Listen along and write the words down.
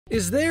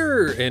Is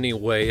there any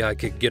way I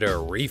could get a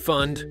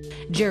refund?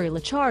 Jerry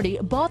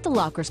Licciardi bought the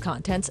locker's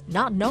contents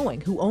not knowing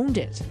who owned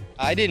it.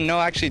 I didn't know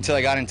actually until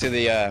I got into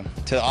the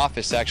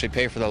office to actually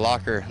pay for the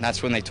locker. And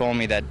that's when they told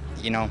me that,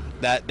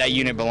 that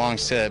unit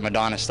belongs to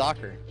Madonna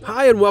Stalker.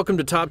 Hi and welcome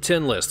to Top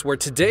 10 List, where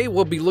today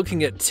we'll be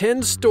looking at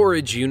 10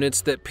 storage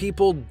units that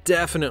people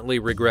definitely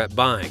regret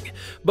buying.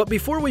 But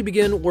before we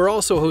begin, we're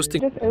also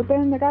hosting... Just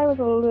opened. The guy was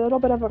a little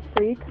bit of a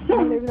freak.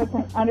 Maybe that's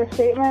an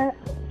understatement.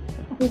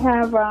 We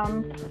have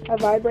a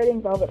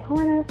vibrating velvet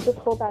harness. This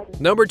whole bag is...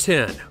 Number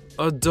 10.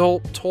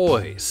 Adult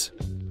toys.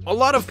 A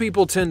lot of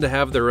people tend to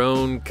have their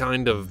own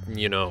kind of,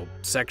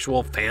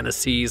 sexual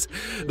fantasies,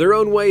 their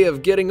own way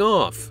of getting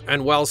off.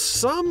 And while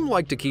some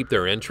like to keep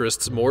their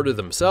interests more to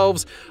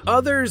themselves,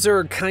 others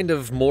are kind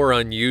of more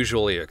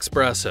unusually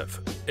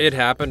expressive. It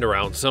happened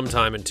around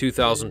sometime in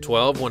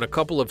 2012 when a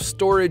couple of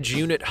storage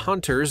unit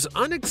hunters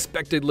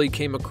unexpectedly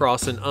came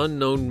across an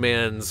unknown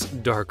man's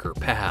darker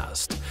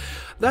past.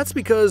 That's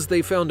because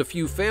they found a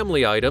few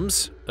family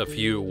items, a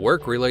few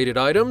work-related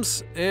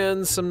items,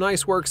 and some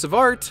nice works of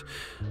art,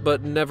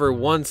 but never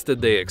once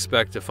did they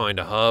expect to find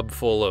a hub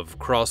full of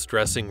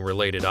cross-dressing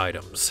related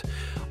items.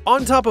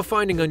 On top of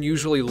finding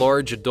unusually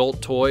large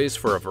adult toys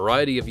for a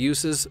variety of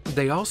uses,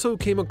 they also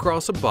came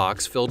across a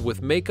box filled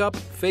with makeup,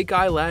 fake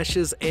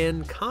eyelashes,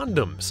 and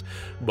condoms.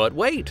 But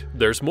wait,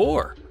 there's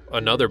more.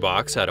 Another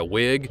box had a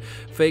wig,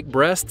 fake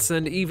breasts,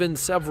 and even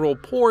several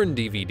porn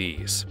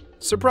DVDs.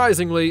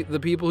 Surprisingly, the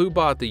people who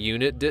bought the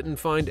unit didn't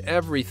find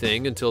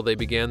everything until they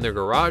began their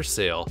garage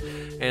sale,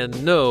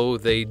 and no,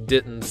 they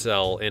didn't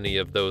sell any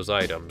of those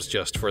items,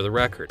 just for the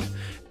record.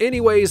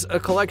 Anyways, a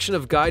collection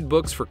of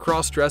guidebooks for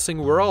cross-dressing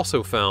were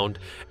also found,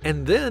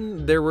 and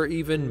then there were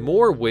even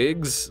more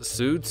wigs,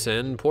 suits,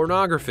 and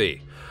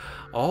pornography.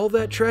 All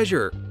that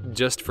treasure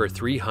just for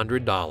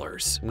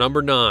 $300.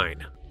 Number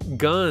 9.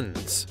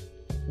 Guns.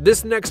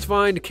 This next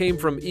find came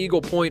from Eagle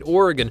Point,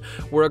 Oregon,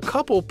 where a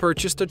couple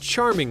purchased a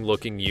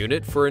charming-looking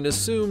unit for an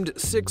assumed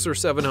 $600 or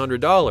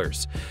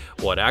 $700.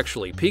 What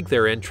actually piqued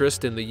their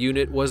interest in the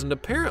unit wasn't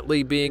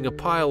apparently being a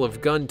pile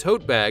of gun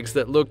tote bags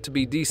that looked to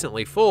be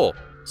decently full,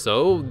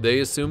 so they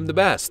assumed the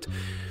best,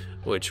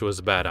 which was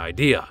a bad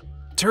idea.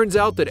 Turns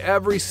out that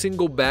every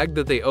single bag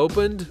that they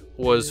opened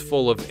was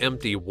full of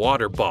empty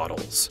water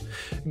bottles.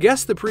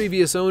 Guess the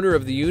previous owner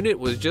of the unit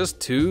was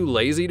just too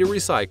lazy to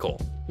recycle.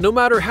 No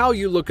matter how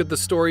you look at the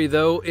story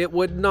though, it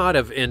would not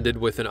have ended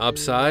with an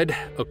upside.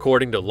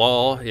 According to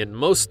law, in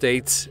most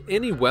states,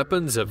 any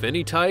weapons of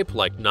any type,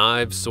 like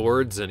knives,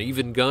 swords, and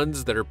even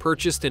guns that are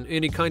purchased in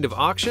any kind of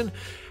auction,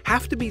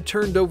 have to be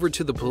turned over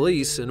to the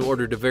police in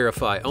order to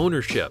verify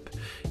ownership.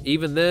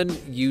 Even then,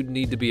 you'd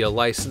need to be a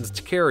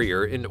licensed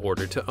carrier in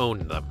order to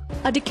own them.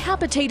 A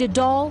decapitated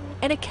doll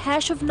and a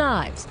cache of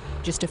knives.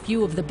 Just a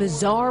few of the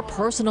bizarre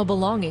personal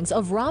belongings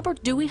of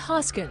Robert Dewey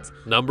Hoskins.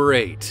 Number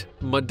 8.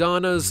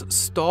 Madonna's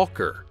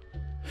Stalker.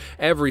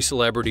 Every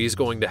celebrity is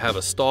going to have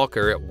a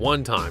stalker at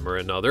one time or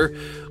another,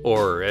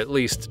 or at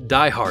least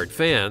diehard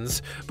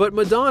fans, but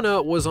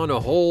Madonna was on a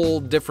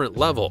whole different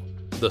level.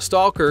 The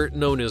stalker,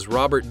 known as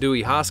Robert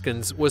Dewey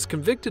Hoskins, was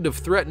convicted of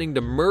threatening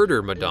to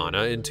murder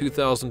Madonna in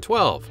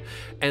 2012,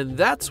 and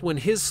that's when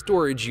his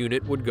storage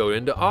unit would go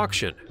into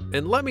auction.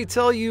 And let me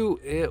tell you,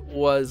 it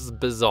was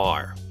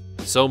bizarre.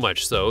 So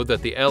much so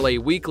that the LA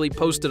Weekly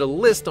posted a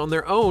list on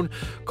their own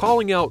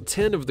calling out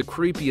 10 of the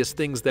creepiest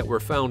things that were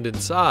found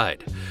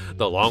inside.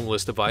 The long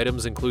list of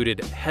items included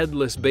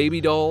headless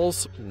baby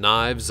dolls,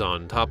 knives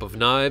on top of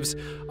knives,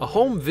 a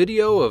home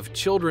video of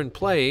children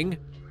playing,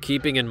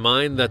 keeping in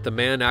mind that the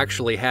man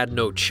actually had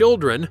no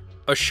children,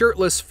 a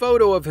shirtless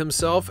photo of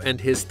himself and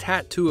his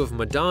tattoo of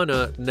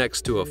Madonna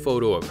next to a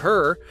photo of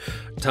her,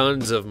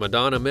 tons of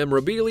Madonna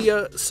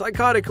memorabilia,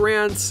 psychotic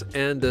rants,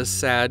 and a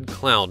sad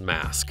clown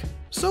mask.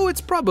 So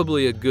it's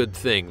probably a good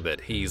thing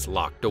that he's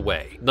locked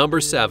away. Number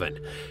 7.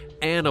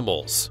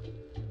 Animals.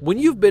 When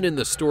you've been in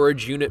the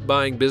storage unit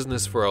buying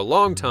business for a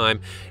long time,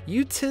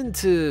 you tend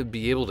to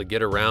be able to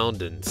get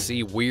around and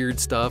see weird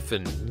stuff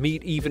and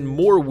meet even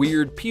more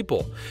weird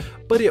people.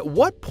 But at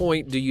what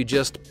point do you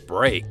just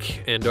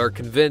break and are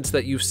convinced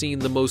that you've seen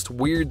the most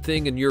weird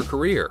thing in your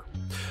career?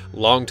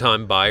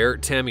 Longtime buyer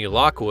Tammy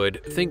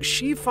Lockwood thinks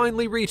she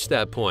finally reached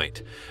that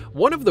point.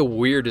 One of the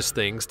weirdest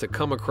things to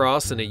come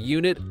across in a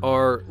unit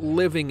are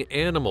living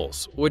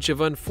animals, which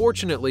have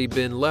unfortunately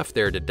been left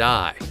there to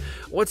die.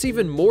 What's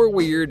even more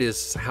weird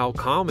is how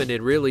common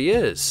it really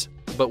is.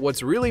 But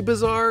what's really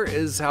bizarre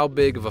is how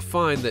big of a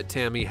find that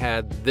Tammy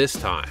had this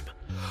time.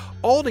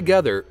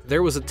 Altogether,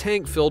 there was a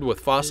tank filled with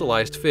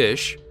fossilized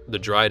fish, the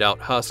dried out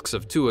husks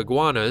of 2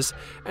 iguanas,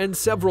 and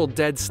several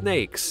dead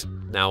snakes.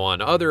 Now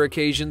on other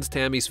occasions,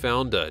 Tammy's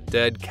found a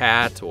dead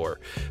cat or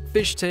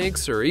fish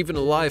tanks or even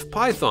a live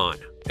python,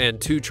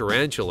 and 2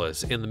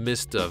 tarantulas in the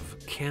midst of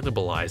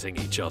cannibalizing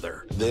each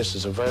other. This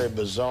is a very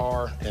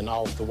bizarre and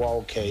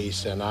off-the-wall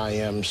case, and I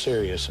am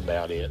serious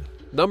about it.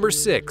 Number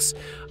 6.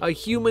 A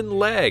human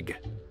leg.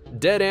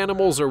 Dead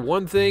animals are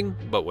one thing,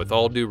 but with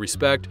all due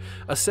respect,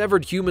 a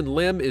severed human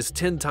limb is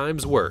 10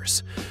 times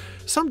worse.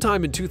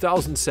 Sometime in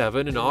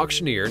 2007, an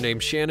auctioneer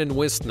named Shannon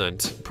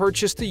Wisnant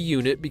purchased the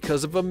unit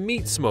because of a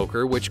meat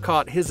smoker which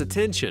caught his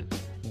attention.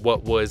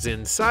 What was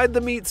inside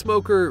the meat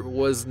smoker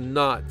was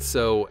not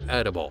so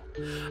edible.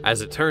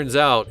 As it turns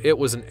out, it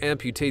was an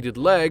amputated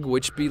leg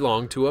which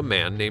belonged to a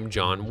man named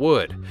John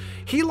Wood.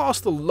 He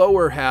lost the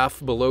lower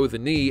half below the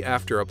knee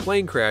after a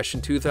plane crash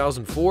in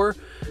 2004,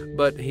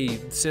 but he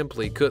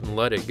simply couldn't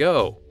let it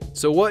go.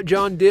 So what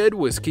John did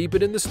was keep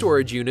it in the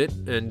storage unit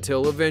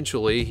until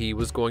eventually he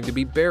was going to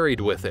be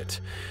buried with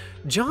it.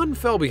 John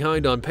fell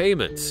behind on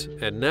payments,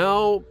 and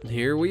now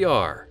here we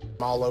are.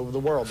 All over the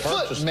world.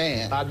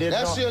 Footman. I did.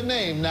 That's your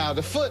name now,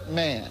 the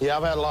Footman. Yeah,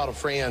 I've had a lot of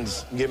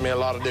friends give me a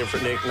lot of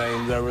different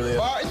nicknames over there.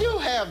 You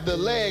have the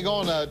leg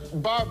on a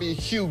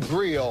barbecue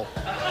grill.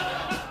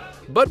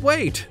 But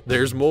wait,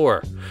 there's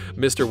more.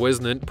 Mr.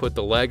 Wisnant put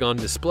the leg on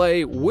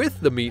display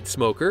with the meat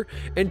smoker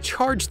and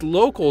charged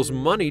locals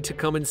money to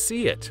come and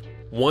see it.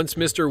 Once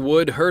Mr.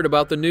 Wood heard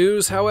about the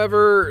news,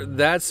 however,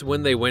 that's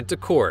when they went to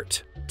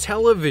court.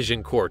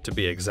 Television court, to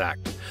be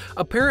exact.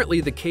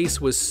 Apparently, the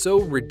case was so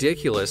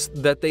ridiculous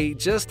that they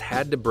just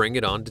had to bring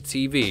it onto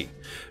TV.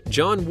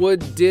 John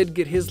Wood did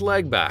get his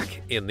leg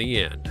back in the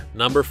end.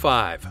 Number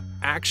 5.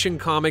 Action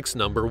Comics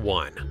number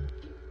 1.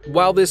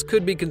 While this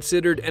could be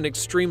considered an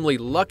extremely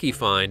lucky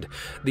find,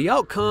 the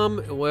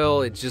outcome,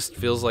 well, it just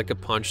feels like a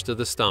punch to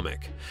the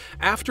stomach.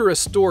 After a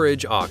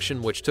storage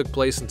auction which took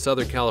place in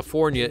Southern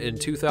California in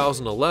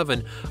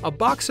 2011, a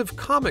box of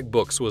comic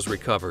books was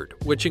recovered,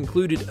 which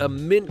included a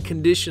mint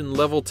condition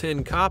level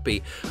 10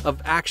 copy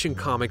of Action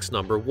Comics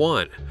number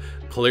 1.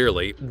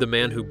 Clearly, the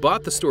man who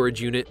bought the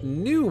storage unit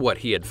knew what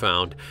he had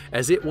found,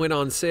 as it went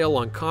on sale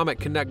on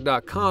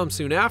ComicConnect.com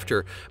soon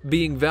after,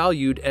 being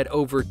valued at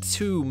over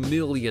 $2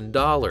 million.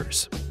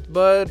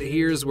 But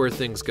here's where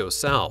things go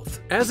south.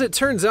 As it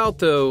turns out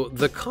though,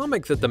 the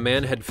comic that the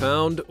man had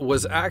found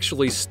was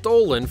actually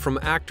stolen from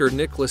actor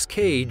Nicolas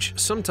Cage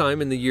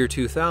sometime in the year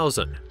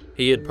 2000.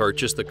 He had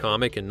purchased the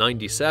comic in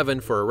 '97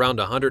 for around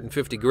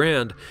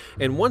 $150,000,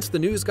 and once the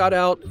news got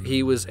out,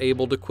 he was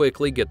able to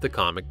quickly get the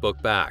comic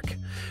book back.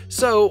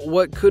 So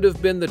what could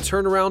have been the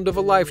turnaround of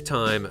a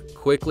lifetime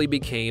quickly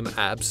became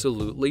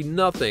absolutely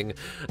nothing,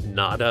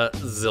 nada,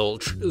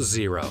 zilch,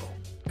 zero.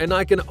 And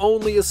I can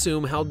only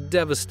assume how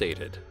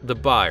devastated the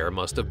buyer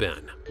must have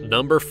been.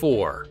 Number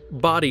 4.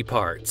 Body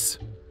parts.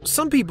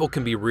 Some people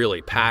can be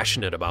really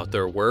passionate about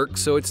their work,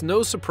 so it's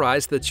no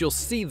surprise that you'll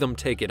see them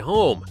take it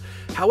home.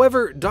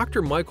 However,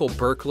 Dr. Michael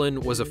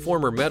Berkland was a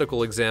former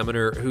medical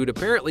examiner who'd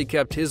apparently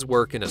kept his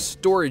work in a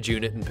storage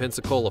unit in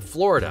Pensacola,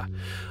 Florida.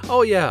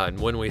 Oh yeah, and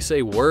when we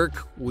say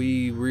work,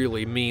 we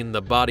really mean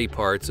the body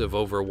parts of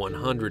over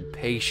 100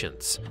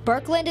 patients.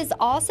 Berkland is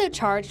also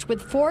charged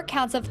with 4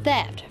 counts of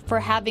theft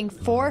for having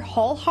 4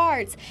 whole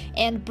hearts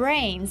and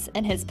brains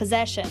in his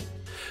possession.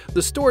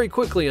 The story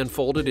quickly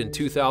unfolded in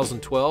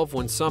 2012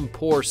 when some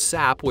poor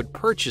sap would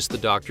purchase the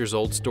doctor's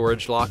old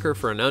storage locker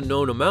for an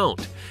unknown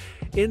amount.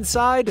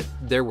 Inside,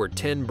 there were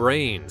 10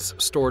 brains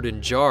stored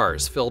in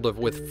jars filled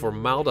with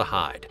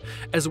formaldehyde,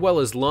 as well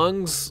as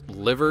lungs,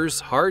 livers,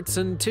 hearts,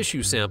 and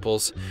tissue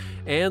samples,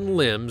 and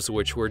limbs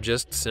which were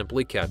just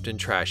simply kept in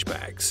trash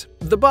bags.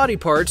 The body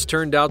parts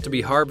turned out to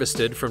be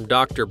harvested from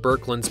Dr.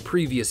 Berkland's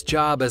previous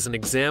job as an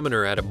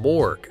examiner at a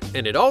morgue,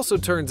 and it also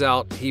turns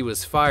out he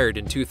was fired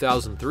in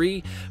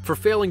 2003 for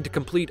failing to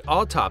complete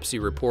autopsy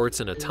reports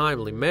in a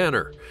timely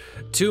manner.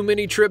 Too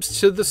many trips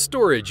to the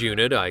storage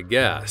unit, I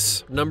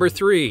guess. Number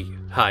 3.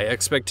 High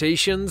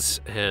expectations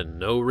and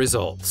no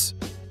results.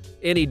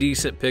 Any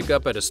decent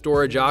pickup at a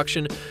storage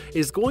auction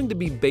is going to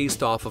be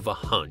based off of a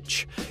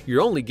hunch.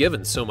 You're only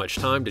given so much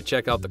time to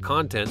check out the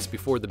contents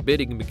before the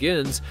bidding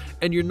begins,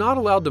 and you're not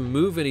allowed to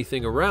move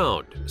anything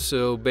around.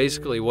 So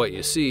basically what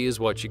you see is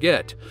what you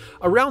get.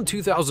 Around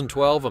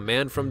 2012, a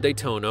man from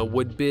Daytona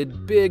would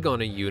bid big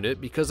on a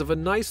unit because of a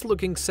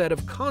nice-looking set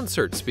of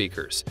concert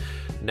speakers.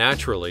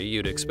 Naturally,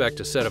 you'd expect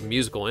a set of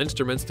musical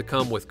instruments to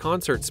come with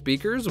concert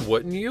speakers,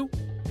 wouldn't you?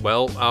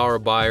 Well, our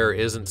buyer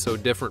isn't so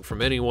different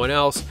from anyone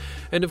else,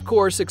 and of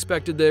course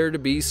expected there to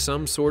be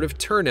some sort of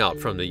turnout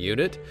from the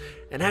unit,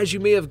 and as you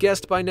may have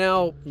guessed by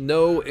now,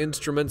 no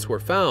instruments were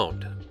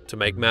found. To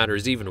make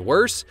matters even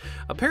worse,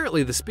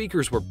 apparently the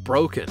speakers were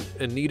broken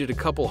and needed a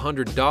couple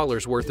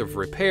 $100 worth of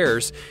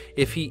repairs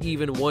if he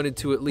even wanted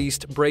to at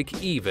least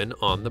break even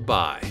on the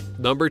buy.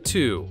 Number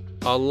 2.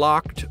 A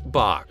locked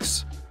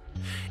box.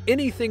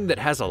 Anything that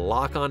has a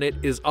lock on it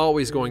is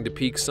always going to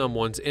pique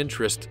someone's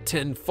interest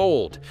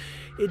tenfold.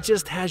 It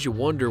just has you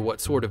wonder what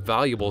sort of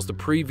valuables the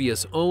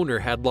previous owner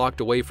had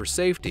locked away for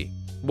safety.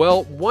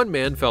 Well, one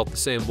man felt the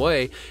same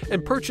way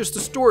and purchased a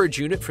storage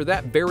unit for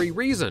that very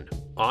reason.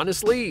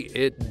 Honestly,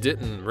 it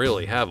didn't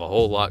really have a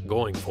whole lot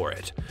going for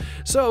it.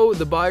 So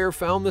the buyer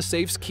found the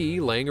safe's key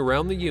laying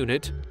around the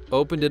unit,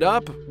 opened it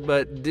up,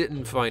 but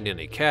didn't find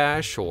any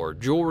cash or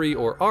jewelry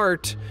or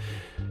art,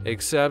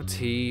 except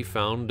he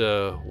found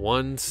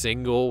one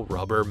single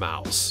rubber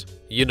mouse.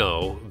 You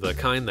know, the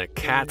kind that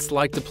cats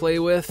like to play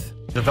with.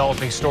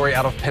 Developing story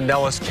out of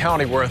Pinellas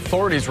County where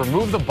authorities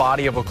removed the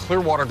body of a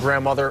Clearwater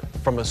grandmother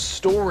from a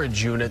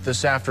storage unit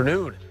this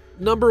afternoon.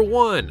 Number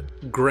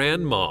 1.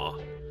 Grandma.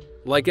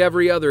 Like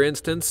every other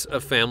instance,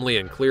 a family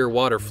in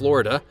Clearwater,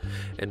 Florida,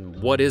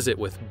 and what is it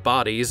with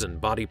bodies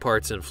and body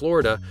parts in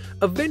Florida,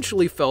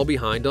 eventually fell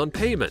behind on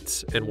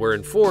payments and were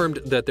informed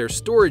that their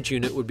storage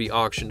unit would be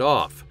auctioned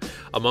off.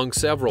 Among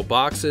several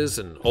boxes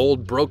and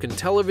old broken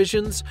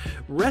televisions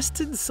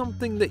rested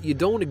something that you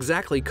don't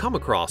exactly come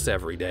across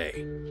every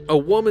day: a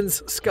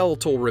woman's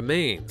skeletal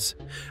remains.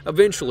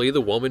 Eventually,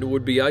 the woman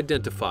would be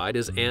identified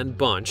as Ann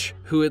Bunch,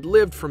 who had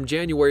lived from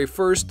January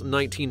 1st,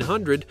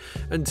 1900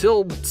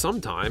 until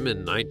sometime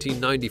in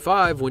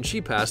 1995 when she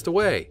passed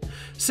away.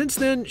 Since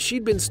then,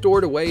 she'd been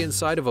stored away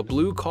inside of a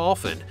blue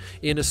coffin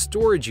in a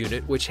storage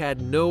unit which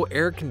had no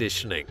air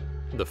conditioning.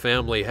 The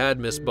family had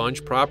Miss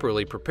Bunch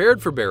properly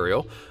prepared for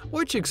burial,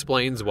 which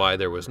explains why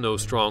there was no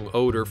strong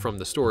odor from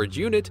the storage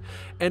unit,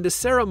 and a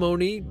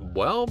ceremony,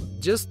 well,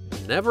 just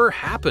never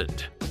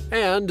happened.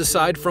 And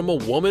aside from a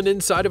woman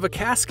inside of a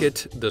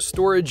casket, the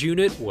storage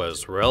unit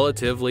was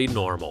relatively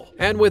normal.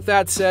 And with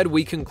that said,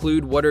 we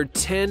conclude what are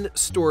 10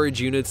 storage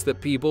units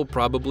that people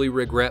probably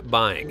regret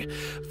buying.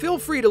 Feel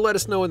free to let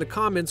us know in the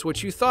comments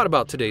what you thought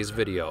about today's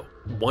video.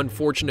 One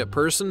fortunate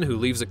person who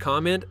leaves a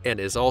comment and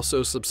is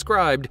also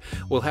subscribed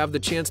will have the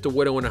chance to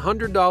win a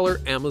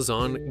 $100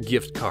 Amazon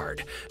gift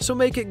card. So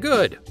make it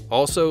good.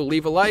 Also,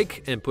 leave a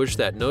like and push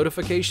that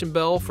notification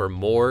bell for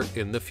more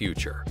in the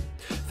future.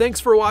 Thanks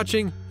for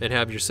watching and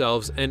have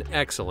yourselves an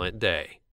excellent day.